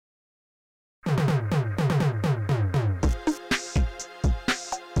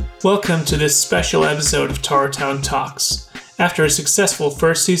Welcome to this special episode of Towertown Talks. After a successful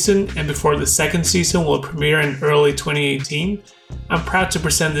first season and before the second season will premiere in early 2018, I'm proud to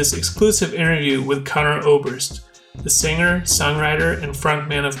present this exclusive interview with Conor Oberst, the singer, songwriter, and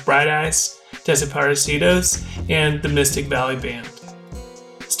frontman of Bright Eyes, Desaparecidos, and the Mystic Valley Band.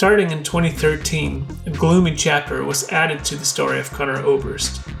 Starting in 2013, a gloomy chapter was added to the story of Conor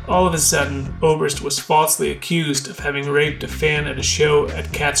Oberst. All of a sudden, Oberst was falsely accused of having raped a fan at a show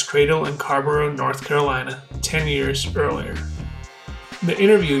at Cradle in Carrboro, North Carolina, 10 years earlier. The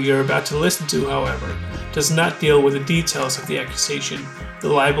interview you're about to listen to, however, does not deal with the details of the accusation, the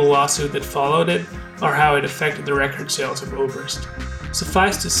libel lawsuit that followed it, or how it affected the record sales of Oberst.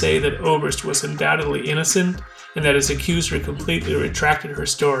 Suffice to say that Oberst was undoubtedly innocent, and that his accuser completely retracted her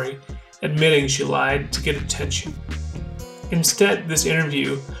story, admitting she lied to get attention. Instead, this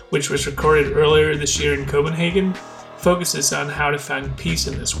interview, which was recorded earlier this year in Copenhagen, focuses on how to find peace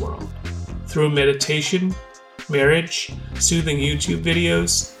in this world, through meditation, marriage, soothing YouTube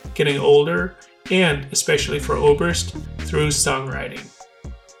videos, getting older, and, especially for Oberst, through songwriting.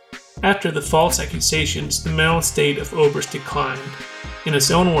 After the false accusations, the mental state of Oberst declined. In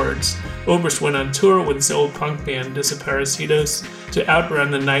his own words, Oberst went on tour with his old punk band Desaparecidos to outrun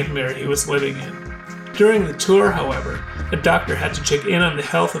the nightmare he was living in. During the tour, however, a doctor had to check in on the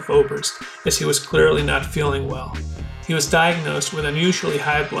health of Oberst as he was clearly not feeling well. He was diagnosed with unusually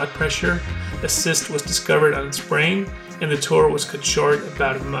high blood pressure, a cyst was discovered on his brain, and the tour was cut short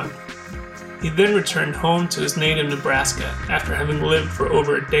about a month. He then returned home to his native Nebraska after having lived for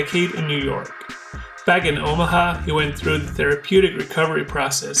over a decade in New York. Back in Omaha, he went through the therapeutic recovery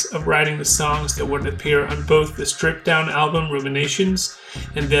process of writing the songs that would appear on both the stripped-down album Ruminations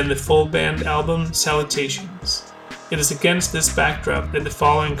and then the full-band album Salutations. It is against this backdrop that the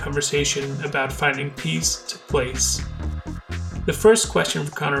following conversation about finding peace took place. The first question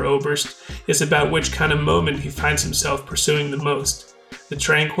for Conor Oberst is about which kind of moment he finds himself pursuing the most, the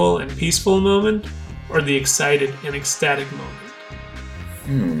tranquil and peaceful moment, or the excited and ecstatic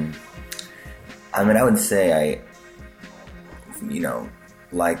moment? I would say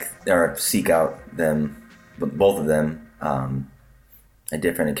seek out them, both of them, at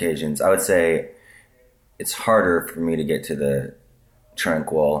different occasions. I would say it's harder for me to get to the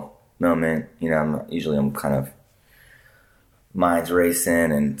tranquil moment. I'm kind of, mind's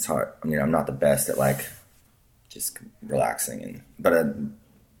racing and it's hard. I'm not the best at just relaxing but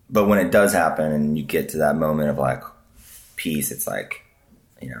when it does happen and you get to that moment of peace, it's I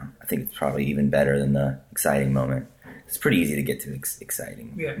think it's probably even better than the exciting moment. It's pretty easy to get to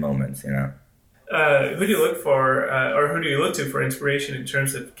exciting moments, Who do you look for, or who do you look to for inspiration in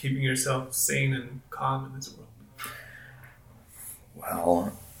terms of keeping yourself sane and calm in this world?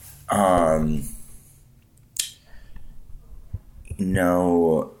 Well,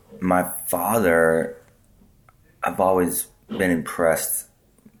 my father, I've always been impressed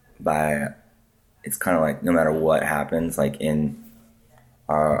by, it's kind of no matter what happens, in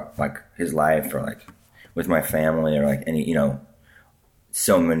his life or with my family or any,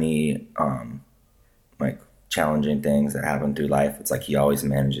 so many challenging things that happen through life. It's he always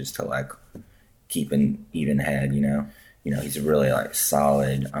manages to keep an even head, he's a really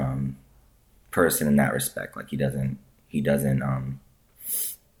solid person in that respect. He doesn't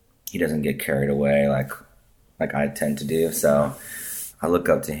get carried away like I tend to do. So I look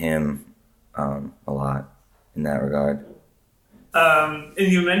up to him a lot in that regard. And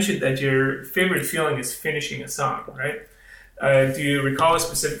you mentioned that your favorite feeling is finishing a song, right? Do you recall a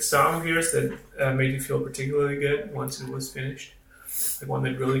specific song of yours that made you feel particularly good once it was finished? One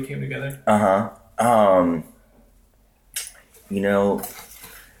that really came together?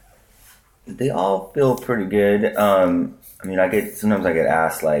 They all feel pretty good. Sometimes I get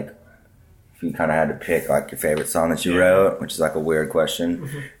asked if you kind of had to pick your favorite song that you wrote, which is a weird question.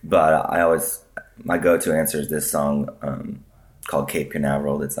 Mm-hmm. But my go-to answer is this song called Cape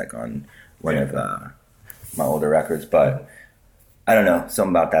Canaveral. That's on one of my older records. But I don't know,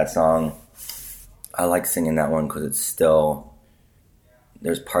 something about that song. I like singing that one because it's still,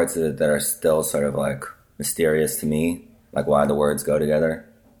 there's parts of it that are still sort of mysterious to me, why the words go together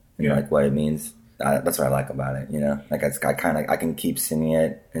and what it means. That's what I like about it, I can keep singing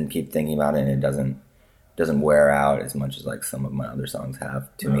it and keep thinking about it, and it doesn't wear out as much as some of my other songs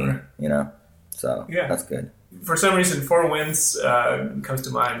have to me, So that's good. For some reason, Four Winds comes to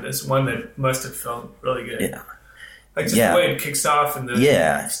mind as one that must have felt really good. Yeah. The way it kicks off and the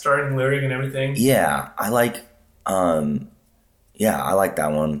starting lyric and everything. Yeah, I like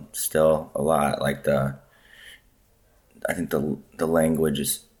that one still a lot. I think the language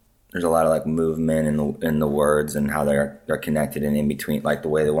is there's a lot of like movement in the words and how they're connected and in between, like the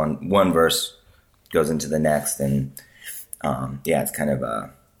way the one verse goes into the next, and yeah, it's kind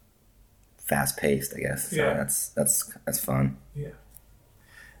of fast paced, I guess. So yeah, that's fun. Yeah.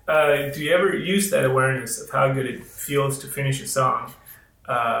 Do you ever use that awareness of how good it feels to finish a song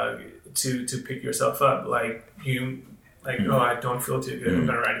to pick yourself up? Like oh, I don't feel too good. I'm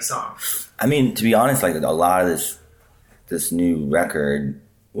gonna write a song. I mean, to be honest, like a lot of this new record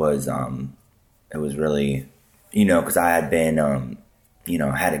was it was really, because I had been I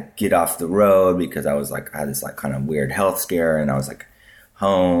had to get off the road because I had this like kind of weird health scare, and I was like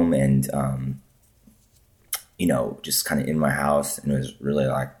home and just kind of in my house, and it was really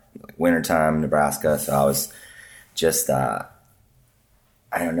like wintertime in Nebraska, so I was just I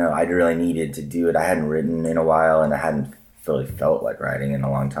don't know, I really needed to do it. I hadn't written in a while, and I hadn't really felt like writing in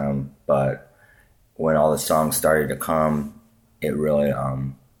a long time, but when all the songs started to come, it really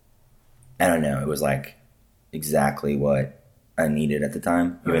I don't know, it was like exactly what I needed at the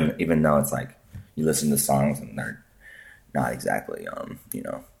time, even though it's like you listen to songs and they're not exactly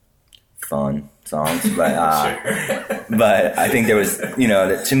fun songs, but but I think there was,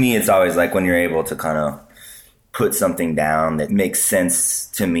 that to me it's always like when you're able to kind of put something down that makes sense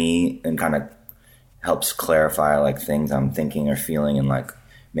to me and kind of helps clarify like things I'm thinking or feeling, and like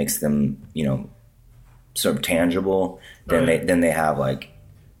makes them sort of tangible, then they have like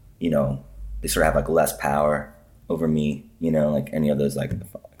they sort of have like less power over me, like any of those like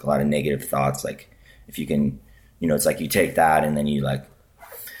a lot of negative thoughts. Like if you can, it's like you take that and then you like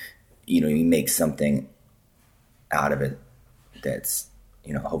you make something out of it that's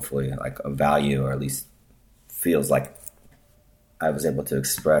hopefully like of value, or at least feels like I was able to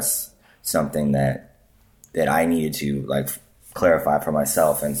express something that I needed to like clarify for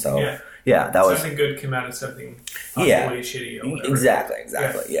myself. And so yeah, that was something good came out of something shitty or whatever.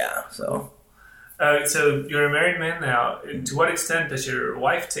 Exactly. Yeah. So so you're a married man now. To what extent does your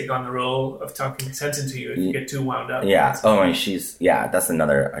wife take on the role of talking sense into you if you get too wound up? Yeah. Oh, and that's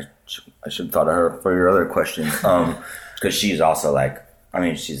another. I should have thought of her for your other question. Because she's also like,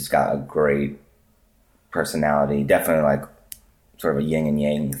 she's got a great personality. Definitely like sort of a yin and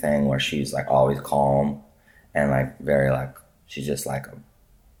yang thing where she's like always calm and like very like, she's just like a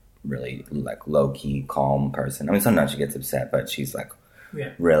really like low key calm person. Sometimes she gets upset, but she's like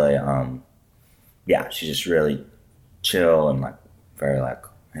really she's just really chill and like very like,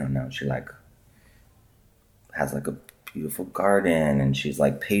 I don't know, she like has like a beautiful garden, and she's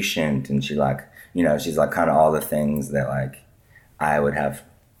like patient, and she like she's like kind of all the things that like I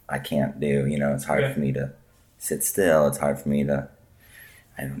can't do. It's hard for me to sit still. It's hard for me to,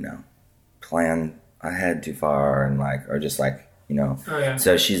 I don't know, plan ahead too far, and like, or just like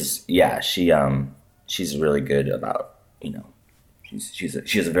so she's really good about she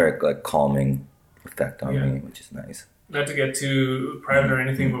has a very like calming effect on me, which is nice. Not to get too private or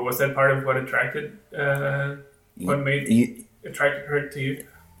anything, but was that part of what attracted what made attracted her to you?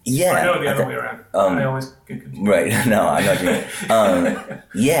 Yeah. Or no, the other way around. I always get confused. Right. No, I know what you mean.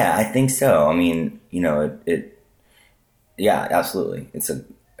 Yeah, I think so. Yeah, absolutely. It's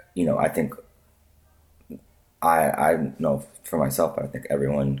I think I know for myself, but I think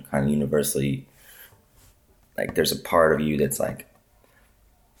everyone kind of universally, like there's a part of you that's like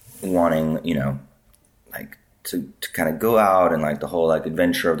wanting, like to kind of go out and like the whole like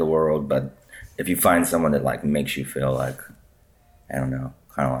adventure of the world. But if you find someone that like makes you feel like, I don't know,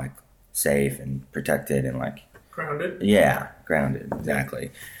 kind of like safe and protected and like grounded. Yeah, grounded,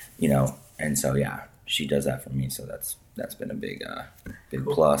 exactly. And so she does that for me. So that's been a big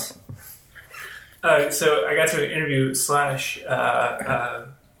cool. Plus. So I got to interview Slash a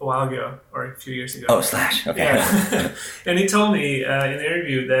while ago, or a few years ago. Oh, Slash, okay. Yeah. And he told me in the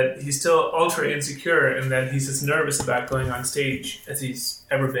interview that he's still ultra insecure and that he's as nervous about going on stage as he's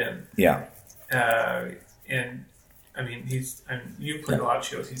ever been. Yeah. And you've played a lot of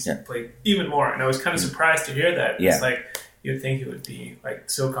shows. He's played even more, and I was kind of surprised to hear that. Yeah. It's like you'd think he would be like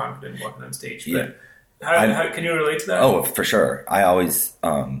so confident walking on stage, but how can you relate to that? Oh, for sure. I always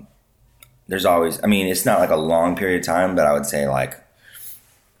there's always, it's not like a long period of time, but I would say like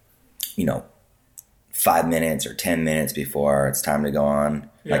 5 minutes or 10 minutes before it's time to go on.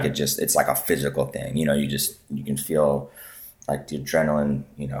 Like it's like a physical thing. You can feel like the adrenaline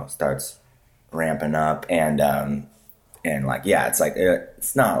starts ramping up, and like it's like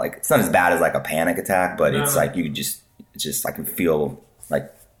it's not as bad as like a panic attack, but it's like it's just I can feel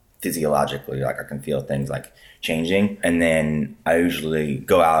like physiologically, like I can feel things like changing. And then I usually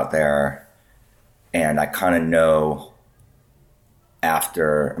go out there and I kind of know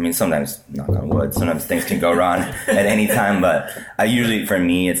after, I mean, sometimes, knock on wood, sometimes things can go wrong at any time, but I usually, for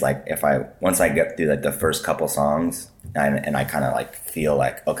me, it's like once I get through like the first couple songs and I kind of like feel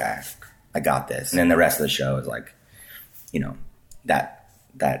like, okay, I got this. And then the rest of the show is like, you know, that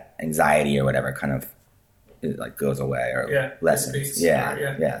anxiety or whatever kind of it like goes away or lessens.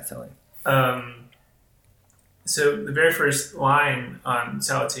 Yeah, totally. So the very first line on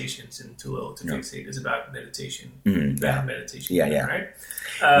Salutations in Too Little to Fixate is about meditation. Meditation. Right?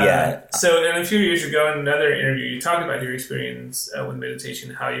 So then a few years ago in another interview, you talked about your experience with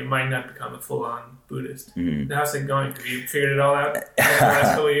meditation, how you might not become a full-on Buddhist. How's it going? Have you figured it all out in the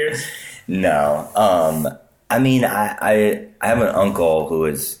last couple of years? No. I mean, I have an uncle who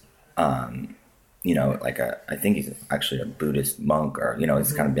is, you know, like I think he's actually a Buddhist monk, or, you know,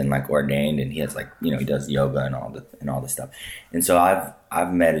 he's kind of been like ordained, and he has like, you know, he does yoga and all this stuff. And so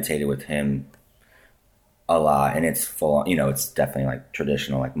I've meditated with him a lot, and it's full, you know, it's definitely like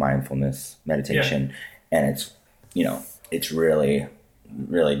traditional, like mindfulness meditation. And it's, you know, it's really,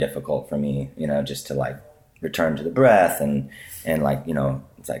 really difficult for me, you know, just to like return to the breath and like, you know,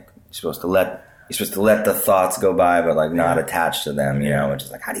 it's like you're supposed to let the thoughts go by, but like not attach to them, you know, which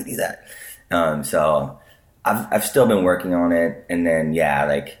is like, how do you do that? So I've still been working on it. And then,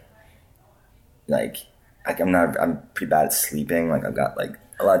 I'm pretty bad at sleeping. Like I've got like,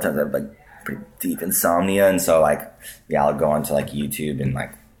 a lot of times I have like pretty deep insomnia. And so like, I'll go onto like YouTube and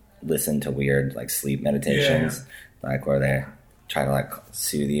like listen to weird like sleep meditations, like where they try to like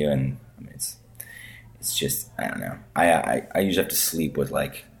soothe you. And I mean, it's just, I don't know. I usually have to sleep with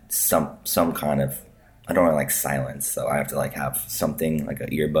like some kind of, I don't really like silence, so I have to like have something like an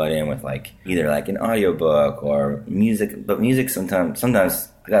earbud in with like either like an audiobook or music. But music sometimes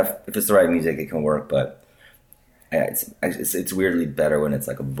if it's the right music, it can work. But it's weirdly better when it's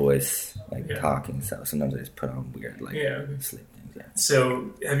like a voice like talking. So sometimes I just put on weird like sleep things. Yeah.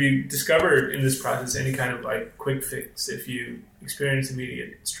 So have you discovered in this process any kind of like quick fix if you experience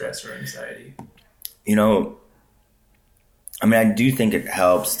immediate stress or anxiety? You know, I mean, I do think it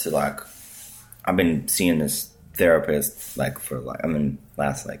helps to like. I've been seeing this therapist like for like, I mean,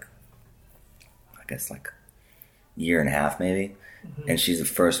 last like, I guess like year and a half maybe. And she's the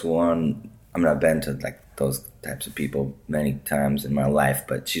first one. I mean, I've been to like those types of people many times in my life,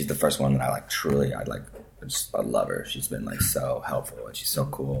 but she's the first one that I like truly, I love her. She's been like so helpful and she's so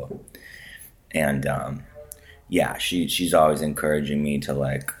cool. And she's always encouraging me to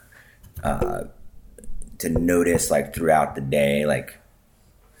like, to notice like throughout the day, like,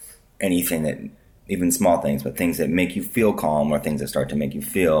 anything that, even small things, but things that make you feel calm or things that start to make you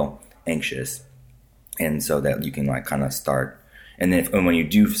feel anxious. And so that you can like kind of start. And then when you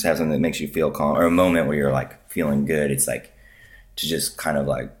do have something that makes you feel calm or a moment where you're like feeling good, it's like to just kind of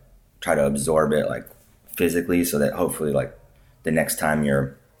like try to absorb it like physically so that hopefully like the next time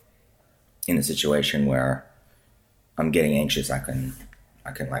you're in a situation where I'm getting anxious, I can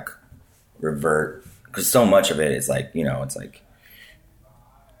like revert. Because so much of it is like, you know, it's like,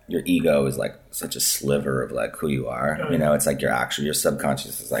 your ego is like such a sliver of like who you are, you know, it's like your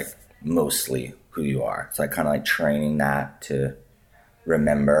subconscious is like mostly who you are. It's like kind of like training that to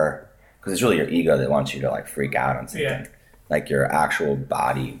remember, because it's really your ego that wants you to like freak out on something. Like your actual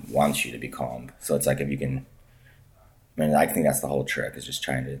body wants you to be calm. So it's like if you can, I mean, I think that's the whole trick, is just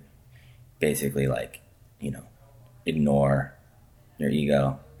trying to basically like, you know, ignore your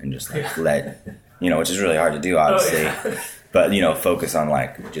ego and just like let, you know, which is really hard to do obviously. But, you know, focus on,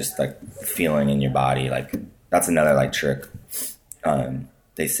 like, just, like, feeling in your body. Like, that's another, like, trick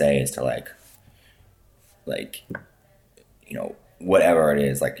they say is to, like, you know, whatever it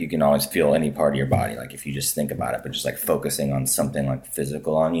is. Like, you can always feel any part of your body, like, if you just think about it. But just, like, focusing on something, like,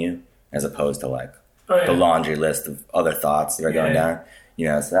 physical on you as opposed to, like, the laundry list of other thoughts that are going down. You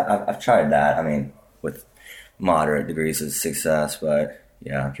know, so I've tried that. I mean, with moderate degrees of success. But,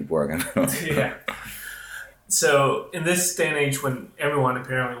 yeah, keep working. So in this day and age when everyone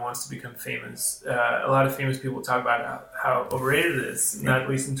apparently wants to become famous, a lot of famous people talk about how overrated it is, not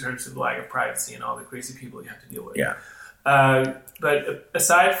least in terms of lack of privacy and all the crazy people you have to deal with. But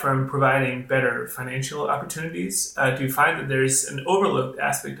aside from providing better financial opportunities, do you find that there's an overlooked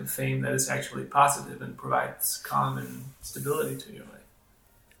aspect of fame that is actually positive and provides calm and stability to your life?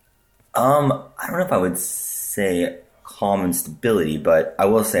 I don't know if I would say calm and stability, but I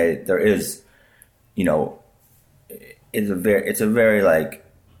will say there is, you know, it's a very like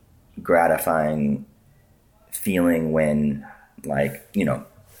gratifying feeling when, like, you know,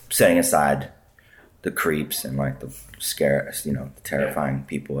 setting aside the creeps and like the scare, you know, the terrifying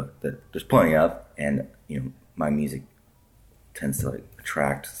people that there's plenty of, and, you know, my music tends to like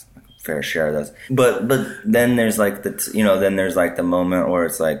attract like fair share of those. But then there's like the moment where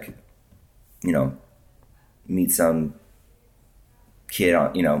it's like, you know, meet some kid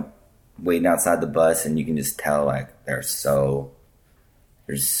on, you know, waiting outside the bus, and you can just tell like they're so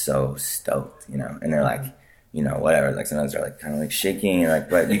stoked, you know, and they're like, you know, whatever, like sometimes they're like kind of like shaking, like,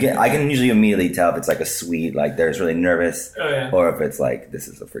 but I can usually immediately tell if it's like a sweet, like they're really nervous, or if it's like this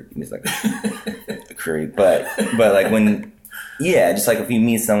is a freak, he's like a creep, but like when, yeah, just like if you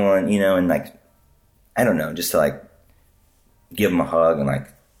meet someone, you know, and like, I don't know, just to like give them a hug and like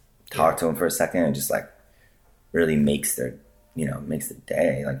talk to them for a second, it just like really makes the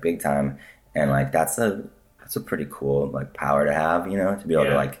day like big time, and like that's a pretty cool like power to have, you know, to be able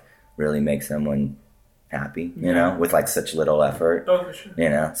to like really make someone happy, you know, with like such little effort. Oh, for sure. You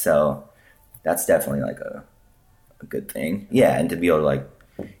know, so that's definitely like a good thing. Yeah, and to be able to like,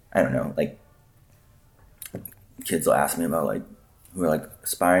 I don't know, like kids will ask me about like who are like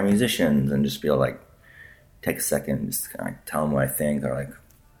aspiring musicians, and just be able to like take a second and just kind of like tell them what I think, or like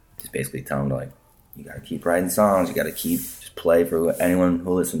just basically tell them to like, you got to keep writing songs, you got to keep just play for anyone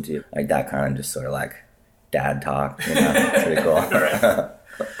who'll listen to you. Like that kind of just sort of like dad talk, you know. It's pretty cool. Right.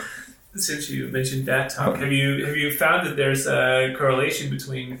 Since you mentioned dad talk, have you found that there's a correlation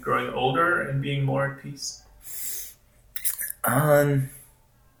between growing older and being more at peace? I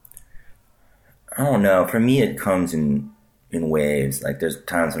don't know. For me, it comes in waves. Like there's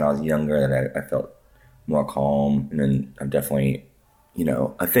times when I was younger that I felt more calm, and then I've definitely, you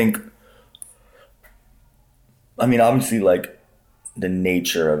know, I mean, obviously, like the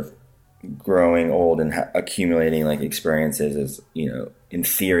nature of growing old and accumulating like experiences is, you know, in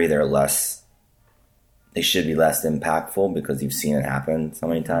theory they should be less impactful because you've seen it happen so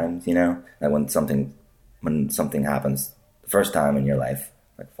many times, you know. Like when something happens the first time in your life,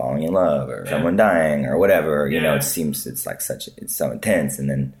 like falling in love or someone dying or whatever, you know, it seems it's so intense, and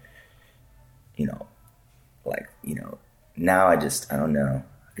then, you know, like, you know, now I don't know.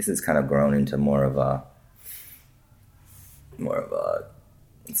 I guess it's kind of grown into more of a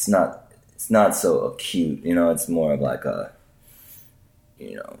it's not so acute, you know, it's more of like a,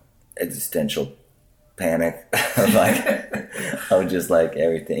 you know, existential panic of like of just like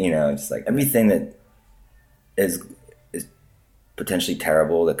everything, you know, just like everything that is potentially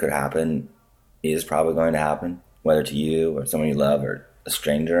terrible that could happen is probably going to happen, whether to you or someone you love or a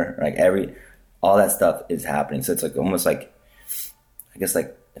stranger. Like all that stuff is happening. So it's like almost like, I guess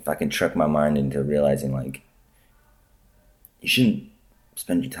like if I can trick my mind into realizing like you shouldn't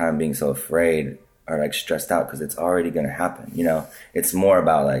spend your time being so afraid or like stressed out because it's already going to happen, you know. It's more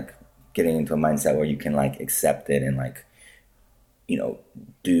about like getting into a mindset where you can like accept it and like, you know,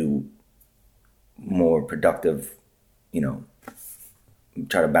 do more productive, you know,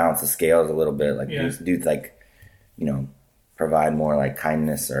 try to balance the scales a little bit, like do like, you know, provide more like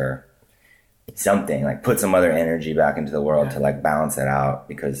kindness or something, like put some other energy back into the world to like balance it out,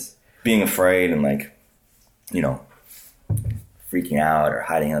 because being afraid and like, you know, freaking out or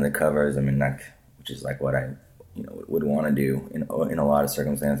hiding under covers, I mean, like, which is like what I, you know, would want to do in a lot of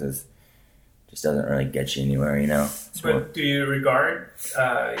circumstances, just doesn't really get you anywhere, you know. But do you regard,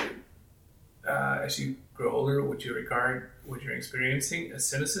 as you grow older, would you regard what you're experiencing as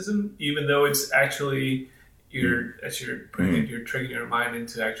cynicism, even though it's actually as you're putting it, you're tricking your mind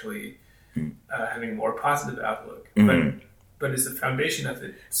into actually having a more positive outlook, but is the foundation of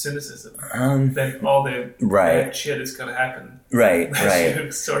it cynicism? Then all the bad shit is going to happen. Right.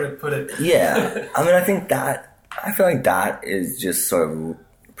 You sort of put it. Yeah, I mean, I feel like that is just sort of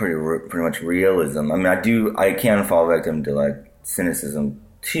pretty much realism. I mean, I can fall victim to like cynicism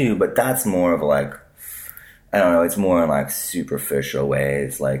too, but that's more of like, I don't know, it's more in like superficial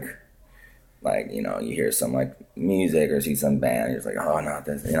ways, like, you know, you hear some like music or see some band, you're just like, oh, not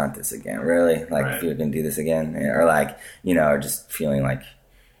this again, really? Like, if you're gonna do this again? Or like, you know, or just feeling like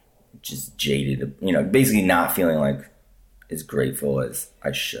just jaded, you know, basically not feeling like as grateful as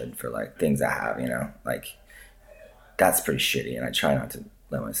I should for like things I have, you know, like that's pretty shitty, and I try not to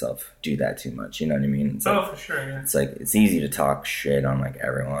let myself do that too much, you know what I mean? It's like, for sure, yeah. It's like, it's easy to talk shit on like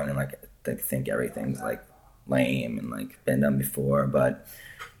everyone and like think everything's like lame and like been done before, but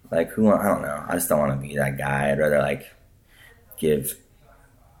like I don't know, I just don't want to be that guy. I'd rather like give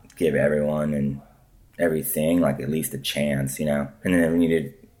everyone and everything like at least a chance, you know. And then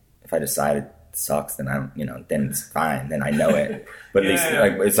if I decide it sucks, then then it's fine, then I know it. But at least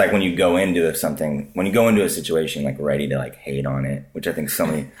like it's like when you go into a situation like ready to like hate on it, which I think so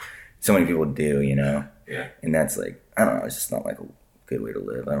many people do, you know. Yeah. And that's like, I don't know, it's just not like a good way to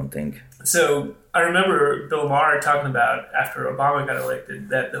live, I don't think. So I remember Bill Maher talking about after Obama got elected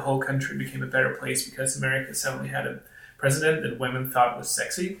that the whole country became a better place because America suddenly had a president that women thought was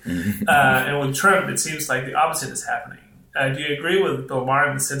sexy. And with Trump, it seems like the opposite is happening. Do you agree with Bill Maher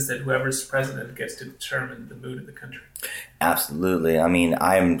in the sense that whoever's president gets to determine the mood of the country? Absolutely. I mean,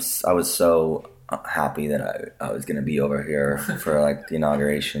 I was so happy that I was going to be over here for like the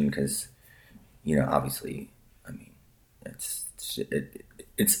inauguration because, you know, obviously, I mean,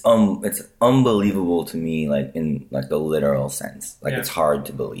 it's unbelievable to me, like in like the literal sense, like it's hard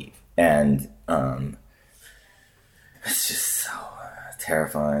to believe, and it's just so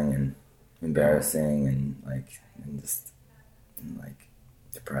terrifying and embarrassing and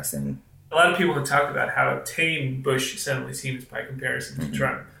depressing. A lot of people have talked about how tame Bush suddenly seems by comparison to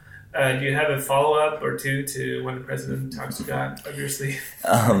Trump. Do you have a follow-up or two to when the president talks to God, obviously?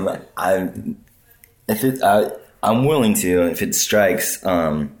 I'm willing to, if it strikes.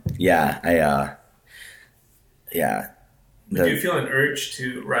 Do you feel an urge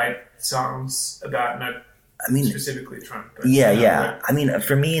to write songs about not specifically Trump? But I mean,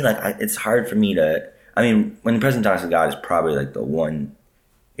 for me, like, it's hard for me to. I mean, when the president talks to God is probably like the one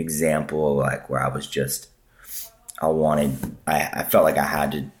example, like where I was just, I felt like I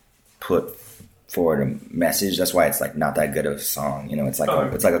had to put forward a message. That's why it's like not that good of a song. You know, it's like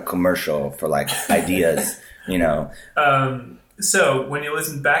it's like a commercial for like ideas. You know. So when you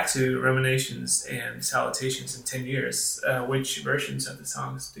listen back to Ruminations and Salutations in 10 years, which versions of the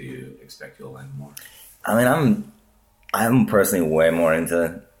songs do you expect you'll like more? I mean, I'm personally way more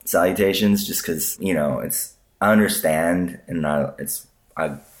into Salutations just because, you know, I understand and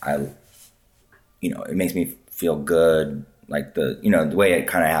it makes me feel good. Like the way it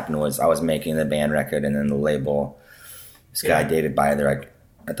kind of happened was I was making the band record and then the label, this guy David Byther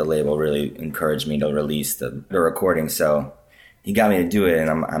at the label really encouraged me to release the recording. So he got me to do it, and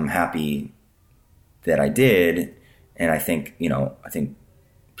I'm happy that I did. And I think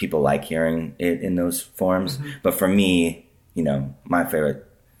people like hearing it in those forms. Mm-hmm. But for me, you know, my favorite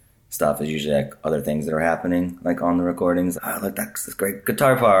stuff is usually like other things that are happening, like on the recordings. I love this great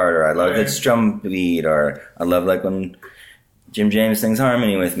guitar part, or I love this drum beat, or I love like when Jim James sings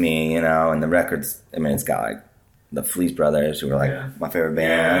harmony with me, you know. And the records, I mean, it's got like the Fleece Brothers, who are like my favorite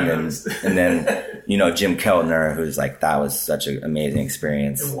band, and then, you know, Jim Keltner, who's like, that was such an amazing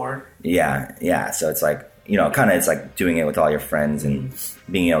experience. Yeah. So it's like, you know, kind of, it's like doing it with all your friends and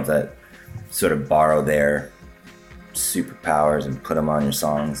being able to sort of borrow their superpowers and put them on your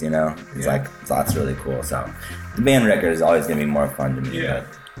songs, you know. It's like, that's really cool. So the band record is always going to be more fun to me. But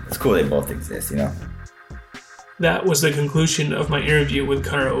it's cool they both exist, you know. That was the conclusion of my interview with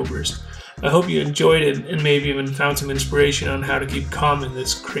Conor Oberst. I hope you enjoyed it and maybe even found some inspiration on how to keep calm in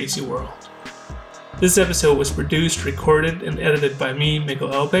this crazy world. This episode was produced, recorded, and edited by me,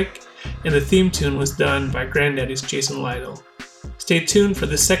 Mikkel Elbeck, and the theme tune was done by Granddaddy's Jason Lytle. Stay tuned for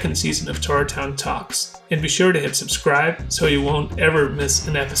the second season of Tartown Talks, and be sure to hit subscribe so you won't ever miss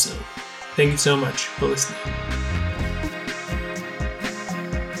an episode. Thank you so much for listening.